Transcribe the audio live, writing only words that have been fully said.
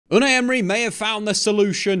Unai Emery may have found the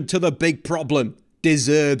solution to the big problem.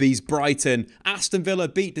 Zerbi's Brighton. Aston Villa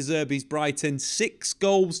beat Zerbi's Brighton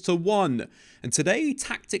 6-1. And today,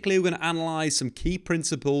 tactically, we're going to analyse some key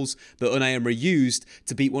principles that Unai Emery used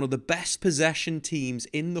to beat one of the best possession teams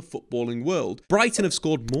in the footballing world. Brighton have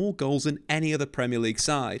scored more goals than any other Premier League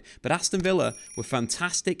side, but Aston Villa were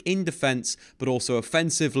fantastic in defence, but also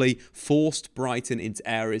offensively forced Brighton into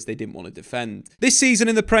areas they didn't want to defend. This season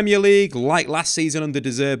in the Premier League, like last season under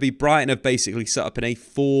Zerbi, Brighton have basically set up in a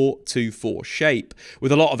 4-2-4 shape,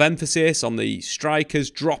 with a lot of emphasis on the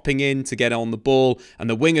strikers dropping in to get on the ball and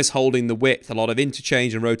the wingers holding the width. A lot of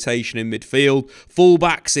interchange and rotation in midfield,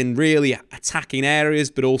 fullbacks in really attacking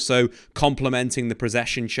areas, but also complementing the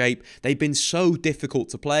possession shape. They've been so difficult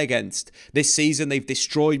to play against. This season, they've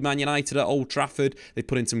destroyed Man United at Old Trafford. They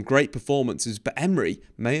put in some great performances, but Emery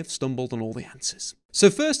may have stumbled on all the answers. So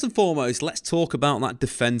first and foremost, let's talk about that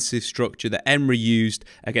defensive structure that Emery used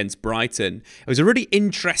against Brighton. It was a really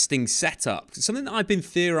interesting setup. It's something that I've been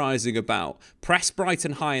theorising about. Press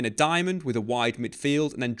Brighton high in a diamond with a wide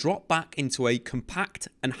midfield and then drop back into a compact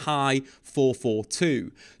and high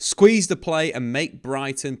 4-4-2. Squeeze the play and make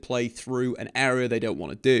Brighton play through an area they don't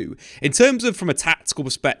want to do. In terms of, from a tactical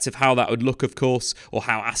perspective, how that would look, of course, or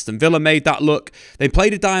how Aston Villa made that look, they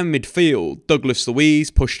played a diamond midfield. Douglas Luiz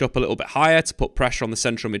pushed up a little bit higher to put pressure on the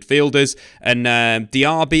central midfielders, and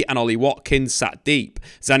Zerbi and Ollie Watkins sat deep.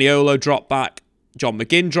 Zaniolo dropped back, John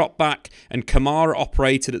McGinn dropped back, and Kamara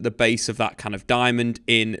operated at the base of that kind of diamond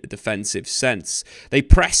in a defensive sense. They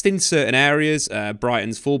pressed in certain areas,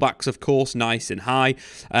 Brighton's fullbacks, of course, nice and high,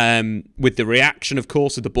 with the reaction, of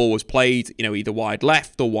course, if the ball was played, either wide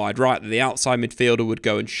left or wide right, that the outside midfielder would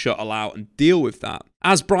go and shuttle out and deal with that.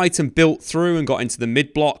 As Brighton built through and got into the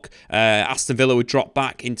mid-block, Aston Villa would drop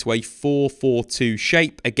back into a 4-4-2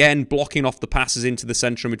 shape, again blocking off the passes into the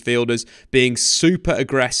central midfielders, being super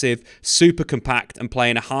aggressive, super compact, and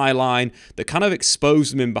playing a high line that kind of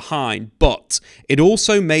exposed them in behind. But it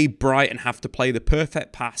also made Brighton have to play the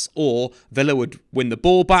perfect pass, or Villa would win the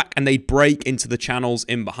ball back and they'd break into the channels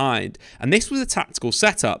in behind. And this was a tactical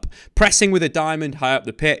setup, pressing with a diamond high up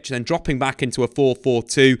the pitch, then dropping back into a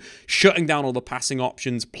 4-4-2, shutting down all the passing options,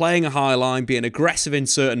 playing a high line, being aggressive in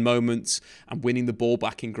certain moments, and winning the ball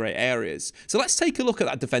back in great areas. So let's take a look at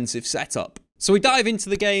that defensive setup. So we dive into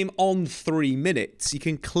the game on 3 minutes. You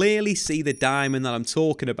can clearly see the diamond that I'm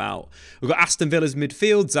talking about. We've got Aston Villa's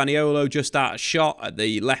midfield, Zaniolo just out of shot at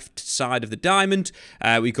the left side of the diamond.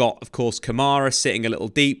 We've got, of course, Kamara sitting a little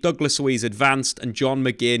deep, Douglas Luiz advanced, and John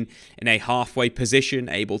McGinn in a halfway position,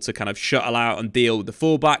 able to kind of shuttle out and deal with the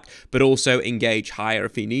fullback, but also engage higher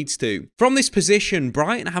if he needs to. From this position,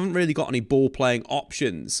 Brighton haven't really got any ball-playing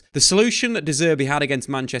options. The solution that Zerbi had against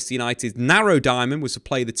Manchester United's narrow diamond was to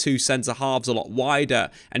play the two centre-halves a lot wider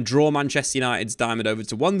and draw Manchester United's diamond over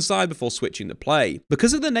to one side before switching the play.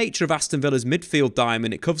 Because of the nature of Aston Villa's midfield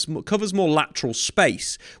diamond, it covers more lateral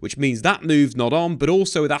space, which means that move's not on, but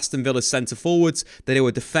also with Aston Villa's centre forwards, they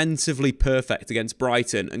were defensively perfect against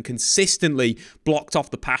Brighton and consistently blocked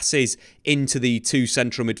off the passes into the two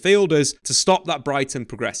central midfielders to stop that Brighton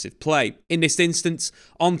progressive play. In this instance,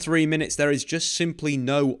 on 3 minutes, there is just simply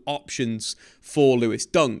no options for Lewis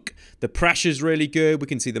Dunk. The pressure's really good. We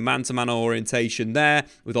can see the man-to-man orientation there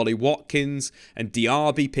with Ollie Watkins and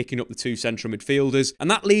Zerbi picking up the two central midfielders. And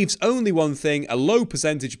that leaves only one thing, a low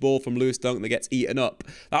percentage ball from Lewis Dunk that gets eaten up.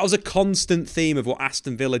 That was a constant theme of what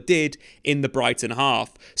Aston Villa did in the Brighton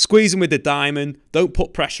half. Squeeze them with the diamond, don't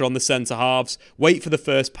put pressure on the centre halves, wait for the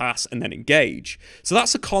first pass and then engage. So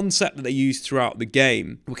that's a concept that they used throughout the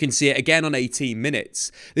game. We can see it again on 18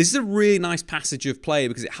 minutes. This is a really nice passage of play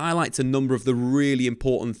because it highlights a number of the really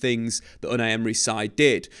important things that Unai Emery's side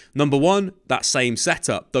did. Number one, that same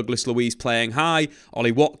setup. Douglas Luiz playing high,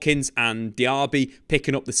 Ollie Watkins and Zerbi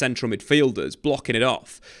picking up the central midfielders, blocking it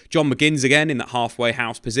off. John McGinn's again in that halfway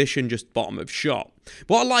house position, just bottom of shot.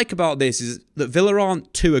 What I like about this is that Villa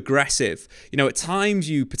aren't too aggressive. At times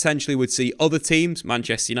you potentially would see other teams,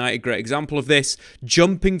 Manchester United, great example of this,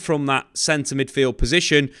 jumping from that centre midfield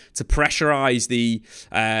position to pressurise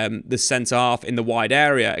the centre half in the wide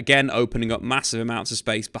area, again opening up massive amounts of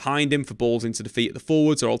space behind him for balls into the feet of the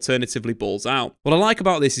forwards or alternatively balls out. What I like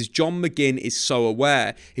about this is John McGinn is so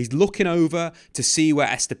aware. He's looking over to see where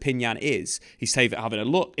Estupiñán is. He's having a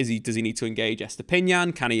look. Does he need to engage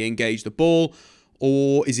Estupiñán? Can he engage the ball?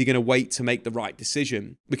 or is he going to wait to make the right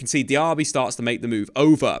decision? We can see Diaby starts to make the move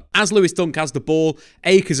over. As Lewis Dunk has the ball,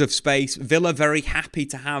 acres of space, Villa very happy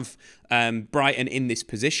to have Brighton in this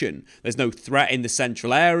position. There's no threat in the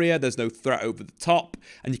central area, there's no threat over the top,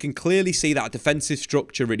 and you can clearly see that defensive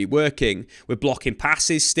structure really working. We're blocking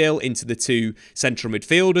passes still into the two central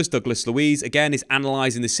midfielders. Douglas Luiz, again, is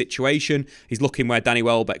analysing the situation. He's looking where Danny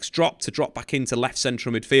Welbeck's dropped to drop back into left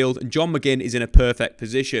central midfield, and John McGinn is in a perfect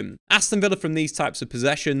position. Aston Villa from these types of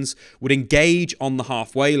possessions would engage on the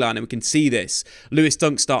halfway line, and we can see this. Lewis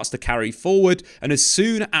Dunk starts to carry forward, and as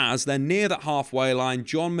soon as they're near that halfway line,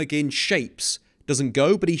 John McGinn shapes. Doesn't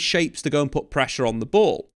go, but he shapes to go and put pressure on the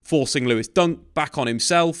ball, forcing Lewis Dunk back on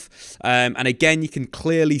himself. And again, you can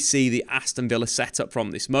clearly see the Aston Villa setup from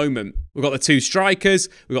this moment. We've got the two strikers,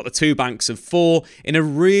 we've got the two banks of four in a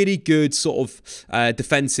really good sort of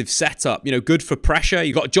defensive setup. You know, good for pressure.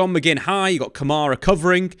 You've got John McGinn high, you've got Kamara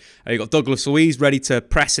covering, you've got Douglas Luiz ready to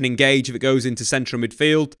press and engage if it goes into central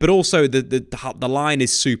midfield. But also the line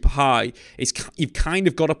is super high. You've kind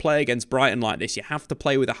of got to play against Brighton like this. You have to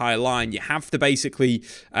play with a high line. You have to basically,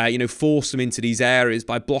 force them into these areas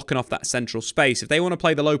by blocking off that central space. If they want to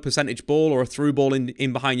play the low percentage ball or a through ball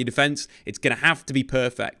in behind your defence, it's going to have to be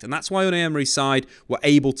perfect. And that's why Unai Emery's side were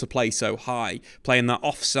able to play so high, playing that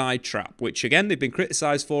offside trap, which again, they've been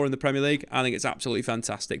criticised for in the Premier League. I think it's absolutely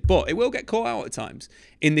fantastic, but it will get caught out at times.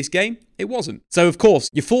 In this game, it wasn't. So, of course,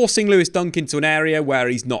 you're forcing Lewis Dunk into an area where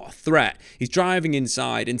he's not a threat. He's driving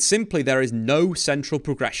inside, and simply there is no central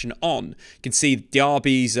progression on. You can see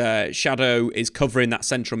Diaby's shadow is covering that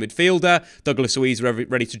central midfielder. Douglas Luiz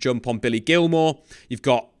ready to jump on Billy Gilmour. You've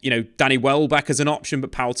got, Danny Welbeck as an option,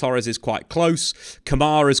 but Pau Torres is quite close.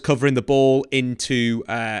 Kamara's covering the ball into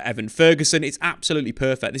Evan Ferguson. It's absolutely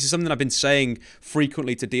perfect. This is something I've been saying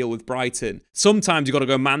frequently to deal with Brighton. Sometimes you've got to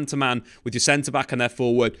go man-to-man with your centre-back and their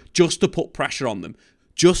forward just to put pressure on them,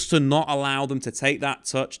 just to not allow them to take that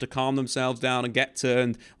touch, to calm themselves down and get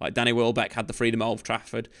turned, like Danny Welbeck had the freedom at Old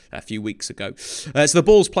Trafford a few weeks ago. So the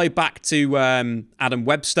ball's played back to Adam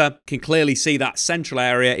Webster. Can clearly see that central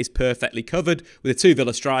area is perfectly covered with the two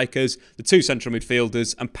Villa strikers, the two central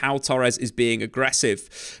midfielders, and Pau Torres is being aggressive.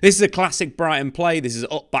 This is a classic Brighton play. This is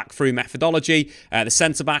up back through methodology. The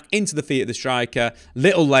centre-back into the feet of the striker,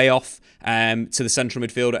 little layoff to the central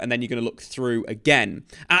midfielder, and then you're going to look through again.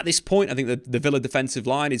 At this point, I think the Villa defensive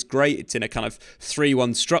line is great. It's in a kind of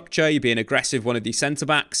 3-1 structure. You're being aggressive, one of these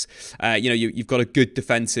centre-backs. You've got a good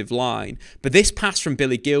defensive line. But this pass from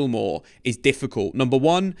Billy Gilmour is difficult. Number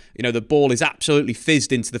one, the ball is absolutely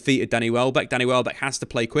fizzed into the feet of Danny Welbeck. Danny Welbeck has to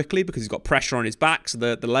play quickly because he's got pressure on his back, so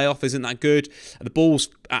the layoff isn't that good. The ball's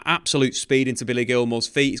at absolute speed into Billy Gilmour's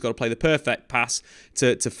feet. He's got to play the perfect pass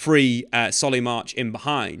to free Solly March in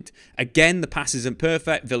behind. Again, the pass isn't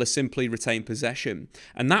perfect. Villa simply retain possession.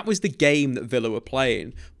 And that was the game that Villa were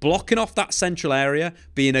playing. Blocking off that central area,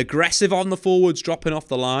 being aggressive on the forwards, dropping off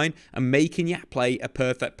the line, and making you play a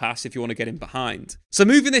perfect pass if you want to get in behind. So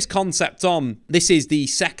moving this concept on, this is the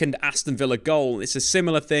second Aston Villa goal. It's a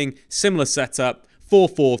similar thing, similar setup.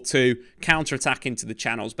 4-4-2, counter-attack into the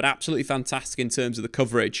channels, but absolutely fantastic in terms of the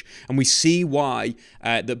coverage. And we see why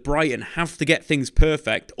that Brighton have to get things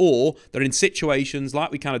perfect, or they're in situations like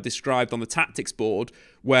we kind of described on the tactics board,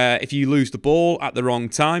 where if you lose the ball at the wrong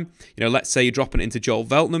time, let's say you're dropping it into Joel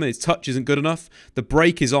Veltman and his touch isn't good enough, the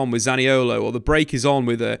break is on with Zaniolo, or the break is on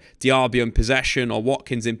with Diaby in possession or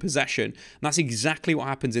Watkins in possession. And that's exactly what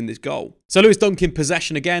happens in this goal. So Lewis Dunk in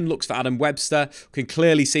possession again, looks for Adam Webster. We can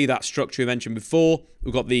clearly see that structure we mentioned before.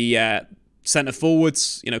 We've got the centre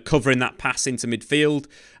forwards, covering that pass into midfield.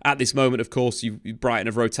 At this moment, of course, Brighton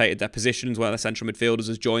have rotated their positions where the central midfielders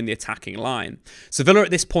has joined the attacking line. So Villa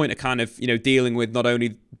at this point are kind of, dealing with not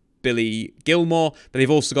only Billy Gilmour, but they've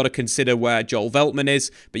also got to consider where Joel Veltman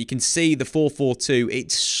is. But you can see the 4-4-2,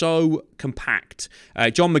 it's so compact.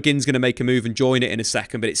 John McGinn's going to make a move and join it in a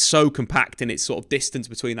second, but it's so compact in its sort of distance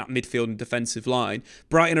between that midfield and defensive line.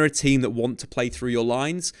 Brighton are a team that want to play through your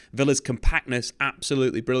lines. Villa's compactness,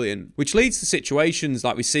 absolutely brilliant, which leads to situations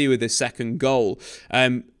like we see with this second goal.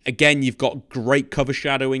 Again, you've got great cover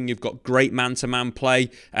shadowing. You've got great man-to-man play.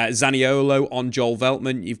 Zaniolo on Joel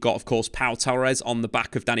Veltman. You've got, of course, Pau Torres on the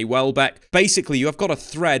back of Danny Welbeck. Basically, you have got to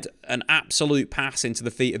thread an absolute pass into the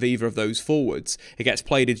feet of either of those forwards. It gets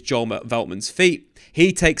played into Joel Veltman's feet.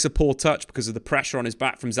 He takes a poor touch because of the pressure on his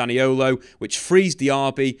back from Zaniolo, which frees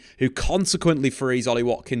Diaby, who consequently frees Ollie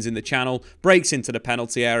Watkins in the channel, breaks into the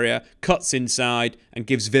penalty area, cuts inside, and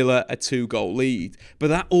gives Villa a 2-goal lead. But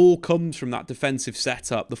that all comes from that defensive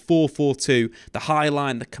setup. the 4-4-2, the high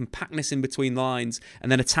line, the compactness in between lines,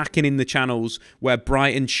 and then attacking in the channels where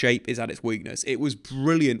Brighton's shape is at its weakness. It was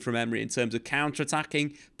brilliant from Emery in terms of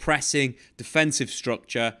counter-attacking, pressing, defensive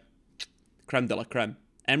structure. Creme de la creme.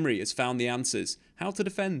 Emery has found the answers. How to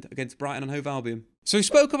defend against Brighton and Hove Albion. So we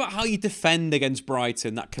spoke about how you defend against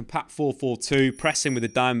Brighton, that compact 4-4-2, pressing with a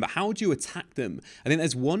dime, but how do you attack them? I think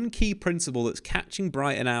there's one key principle that's catching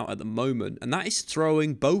Brighton out at the moment, and that is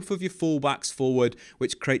throwing both of your fullbacks forward,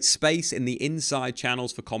 which creates space in the inside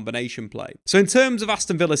channels for combination play. So in terms of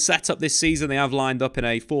Aston Villa's setup this season, they have lined up in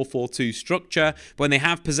a 4-4-2 structure, but when they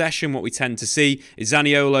have possession, what we tend to see is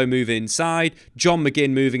Zaniolo moving inside, John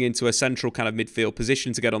McGinn moving into a central kind of midfield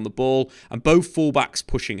position to get on the ball, and both fullbacks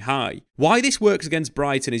pushing high. Why this works against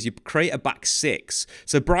Brighton is you create a back six.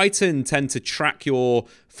 So Brighton tend to track your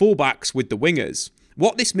fullbacks with the wingers.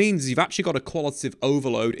 What this means is you've actually got a qualitative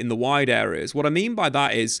overload in the wide areas. What I mean by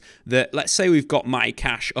that is that, let's say we've got Matty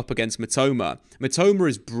Cash up against Mitoma. Mitoma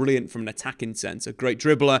is brilliant from an attacking sense. A great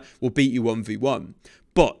dribbler, will beat you 1v1.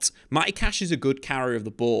 But Matty Cash is a good carrier of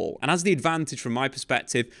the ball and has the advantage from my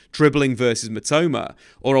perspective dribbling versus Mitoma.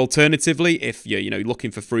 Or alternatively, if you're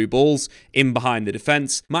looking for through balls in behind the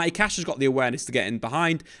defence, Matty Cash has got the awareness to get in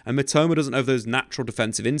behind and Mitoma doesn't have those natural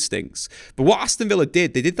defensive instincts. But what Aston Villa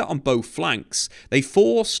did, they did that on both flanks. They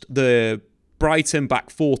forced the Brighton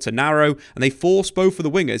back four to narrow, and they forced both of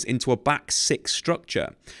the wingers into a back six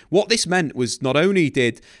structure. What this meant was not only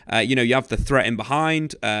did, you have the threat in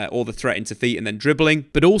behind, or the threat into feet and then dribbling,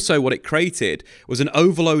 but also what it created was an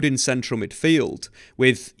overload in central midfield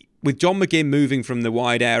with John McGinn moving from the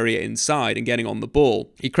wide area inside and getting on the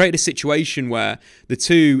ball. He created a situation where the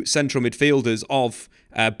two central midfielders of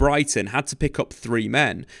Brighton had to pick up 3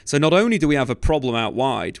 men. So not only do we have a problem out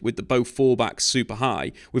wide with the both fullbacks super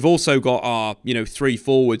high, we've also got our 3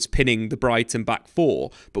 forwards pinning the Brighton back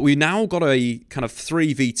 4, but we've now got a kind of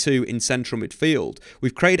 3v2 in central midfield.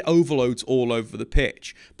 We've created overloads all over the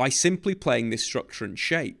pitch by simply playing this structure and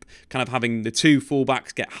shape, kind of having the 2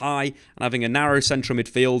 fullbacks get high and having a narrow central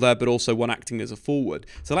midfielder but also one acting as a forward.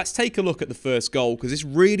 So let's take a look at the first goal because this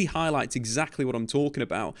really highlights exactly what I'm talking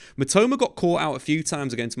about. Mitoma got caught out a few times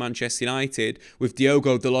against Manchester United with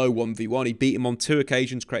Diogo Dalot 1v1. He beat him on 2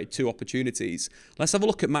 occasions, created 2 opportunities. Let's have a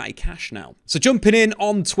look at Matty Cash now. So jumping in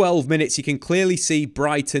on 12 minutes, you can clearly see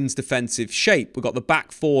Brighton's defensive shape. We've got the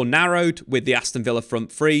back 4 narrowed with the Aston Villa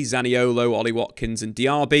front 3, Zaniolo, Ollie Watkins and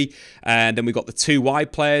Diaby. And then we've got the 2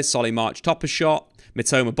 wide players, Solly March top of shot,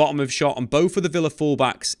 Mitoma bottom of shot, and both of the Villa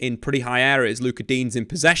fullbacks in pretty high areas. Luca Dean's in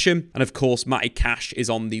possession, and of course Matty Cash is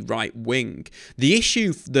on the right wing. The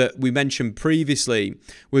issue that we mentioned previously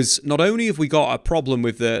was not only have we got a problem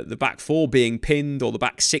with the back 4 being pinned or the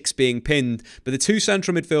back 6 being pinned, but the 2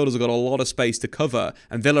 central midfielders have got a lot of space to cover,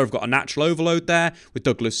 and Villa have got a natural overload there with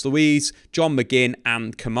Douglas Luiz, John McGinn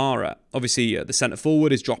and Kamara. Obviously the centre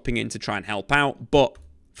forward is dropping in to try and help out, but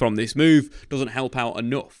from this move doesn't help out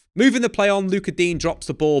enough. Moving the play on, Luca Dean drops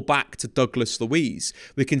the ball back to Douglas Luiz.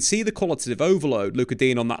 We can see the qualitative overload. Luca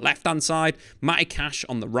Dean on that left-hand side, Matty Cash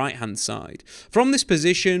on the right-hand side. From this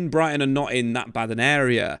position, Brighton are not in that bad an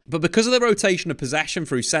area. But because of the rotation of possession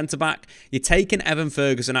through centre-back, you're taking Evan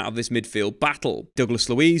Ferguson out of this midfield battle. Douglas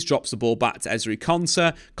Luiz drops the ball back to Ezri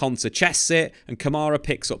Konsa, Konsa chests it, and Kamara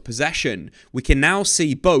picks up possession. We can now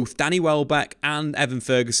see both Danny Welbeck and Evan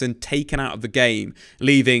Ferguson taken out of the game,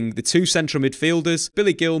 leaving the 2 central midfielders,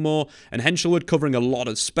 Billy Gilmore and Henselwood covering a lot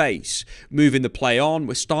of space. Moving the play on,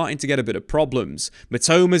 we're starting to get a bit of problems.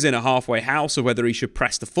 Mitoma's in a halfway house of whether he should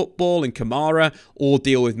press the football in Kamara or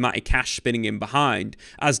deal with Matty Cash spinning in behind.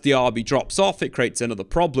 As Diaby drops off, it creates another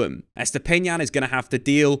problem. Estupiñán is going to have to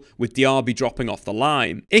deal with Diaby dropping off the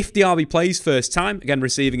line. If Diaby plays first time, again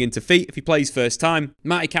receiving into feet, if he plays first time,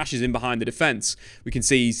 Matty Cash is in behind the defence. We can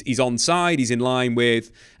see he's onside, he's in line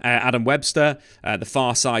with Adam Webster, the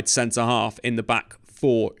far side centre half in the back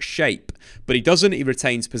 4 shape, but he doesn't. He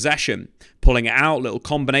retains possession, pulling it out, little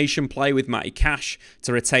combination play with Matty Cash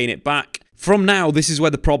to retain it back. From now, this is where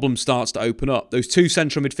the problem starts to open up. Those 2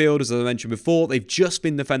 central midfielders, as I mentioned before, they've just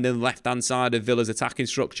been defending the left-hand side of Villa's attacking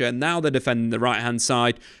structure, and now they're defending the right-hand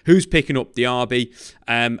side. Who's picking up Diaby?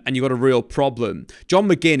 And you've got a real problem. John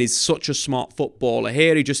McGinn is such a smart footballer.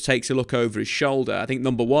 Here, he just takes a look over his shoulder. I think,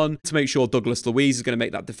 number 1, to make sure Douglas Luiz is going to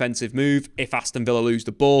make that defensive move if Aston Villa lose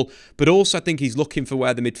the ball. But also, I think he's looking for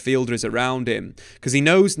where the midfielder is around him, because he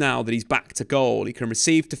knows now that he's back to goal. He can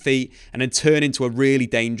receive to feet and then turn into a really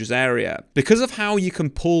dangerous area. Because of how you can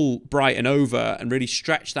pull Brighton over and really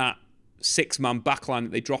stretch that six-man backline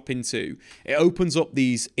that they drop into, it opens up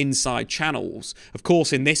these inside channels. Of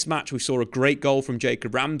course, in this match, we saw a great goal from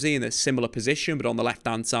Jacob Ramsey in a similar position, but on the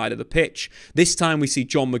left-hand side of the pitch. This time, we see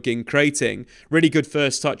John McGinn creating. Really good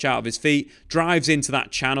first touch out of his feet, drives into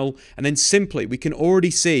that channel, and then simply, we can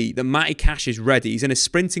already see that Matty Cash is ready. He's in a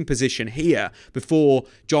sprinting position here before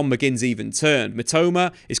John McGinn's even turned.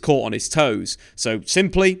 Mitoma is caught on his toes. So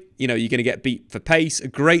simply, you know, you're going to get beat for pace. A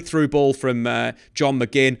great through ball from John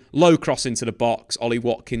McGinn. Low cross into the box. Ollie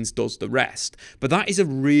Watkins does the rest. But that is a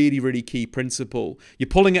really, really key principle. You're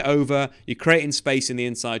pulling it over. You're creating space in the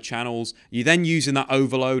inside channels. You're then using that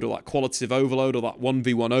overload or that qualitative overload or that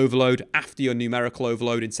 1v1 overload after your numerical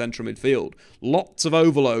overload in central midfield. Lots of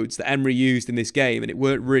overloads that Emery used in this game, and it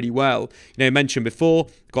worked really well. You know, I mentioned before,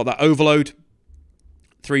 got that overload.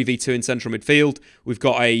 3v2 in central midfield. We've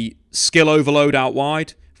got a skill overload out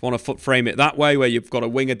wide. If you want to foot frame it that way, where you've got a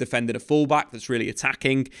winger defending a fullback that's really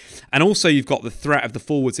attacking. And also you've got the threat of the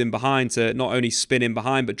forwards in behind to not only spin in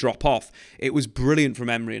behind, but drop off. It was brilliant from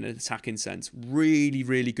Emery in an attacking sense. Really,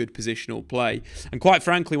 really good positional play. And quite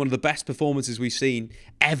frankly, one of the best performances we've seen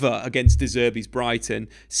ever against Zerbi's Brighton.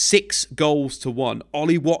 6 goals to 1.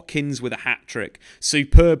 Ollie Watkins with a hat-trick.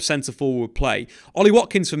 Superb centre-forward play. Ollie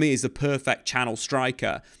Watkins, for me, is the perfect channel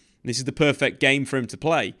striker. This is the perfect game for him to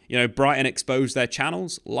play. You know, Brighton expose their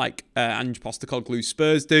channels like Ange Postecoglou's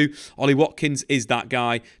Spurs do. Ollie Watkins is that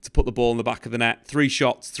guy to put the ball in the back of the net. 3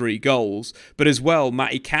 shots, 3 goals. But as well,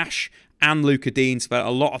 Matty Cash and Luca Dean spent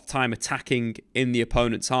a lot of time attacking in the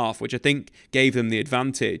opponent's half, which I think gave them the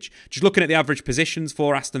advantage. Just looking at the average positions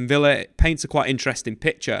for Aston Villa, it paints a quite interesting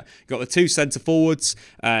picture. You've got the 2 centre-forwards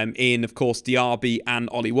in, of course, Diaby and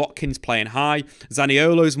Ollie Watkins playing high.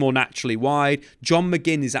 Zaniolo's more naturally wide. John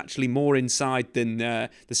McGinn is actually more inside than the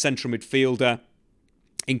central midfielder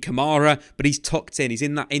in Kamara, but he's tucked in. He's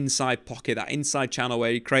in that inside pocket, that inside channel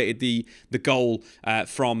where he created the goal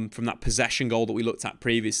from that possession goal that we looked at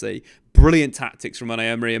previously. Brilliant tactics from Unai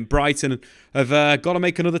Emery, and Brighton have got to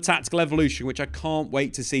make another tactical evolution, which I can't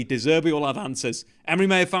wait to see. Zerbi will have answers. Emery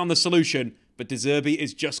may have found the solution, but Zerbi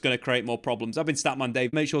is just going to create more problems. I've been Statman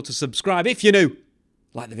Dave. Make sure to subscribe if you're new.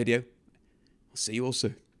 Like the video. I'll see you all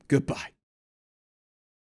soon. Goodbye.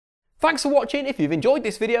 Thanks for watching. If you've enjoyed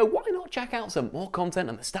this video, why not check out some more content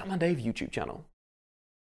on the Statman Dave YouTube channel.